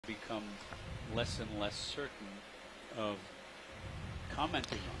become less and less certain of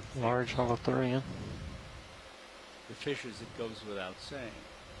commenting on. Large Holothurian. The fishes, it goes without saying.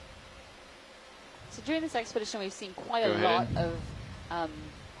 So during this expedition, we've seen quite a lot of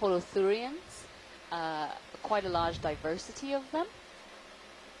Holothurians, quite a large diversity of them.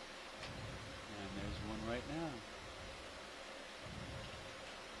 And there's one right now.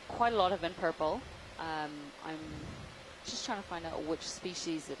 Quite a lot of in purple. I'm just trying to find out which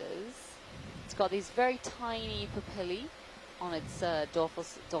species it is. It's got these very tiny papillae on its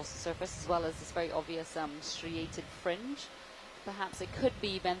dorsal surface, as well as this very obvious striated fringe. Perhaps it could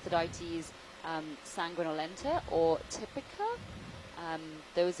be Benthodites sanguinolenta or typica.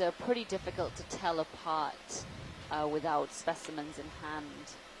 Those are pretty difficult to tell apart without specimens in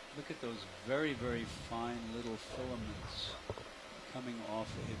hand. Look at those very, very fine little filaments coming off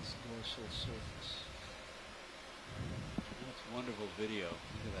its dorsal surface. That's wonderful video.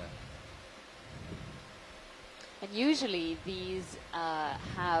 Look at that. And usually these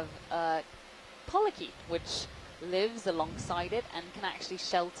have a polychaete, which lives alongside it and can actually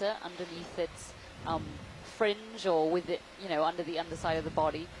shelter underneath its fringe or with it, you know, under the underside of the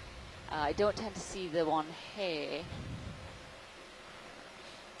body. I don't tend to see the one here,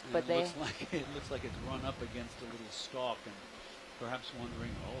 but it looks like it's run up against a little stalk and perhaps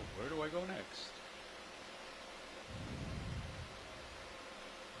wondering, oh, where do I go next?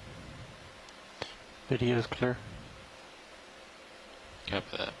 Video is clear.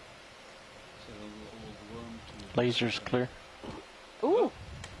 Copy that. So the old worm Laser's clear. Ooh!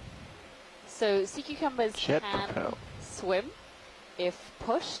 So sea cucumbers Jet can propel. swim if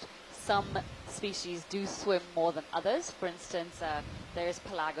pushed. Some species do swim more than others. For instance, there's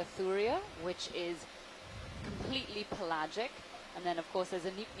Pelagothuria, which is completely pelagic. And then, of course, there's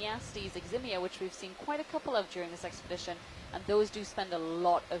a Nycniastes eximia, which we've seen quite a couple of during this expedition. And those do spend a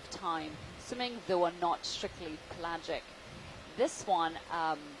lot of time swimming, though are not strictly pelagic. This one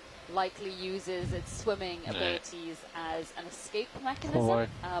likely uses its swimming abilities as an escape mechanism,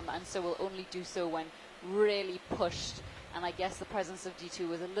 and so will only do so when really pushed. And I guess the presence of D2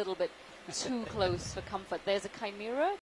 was a little bit too close for comfort. There's a chimera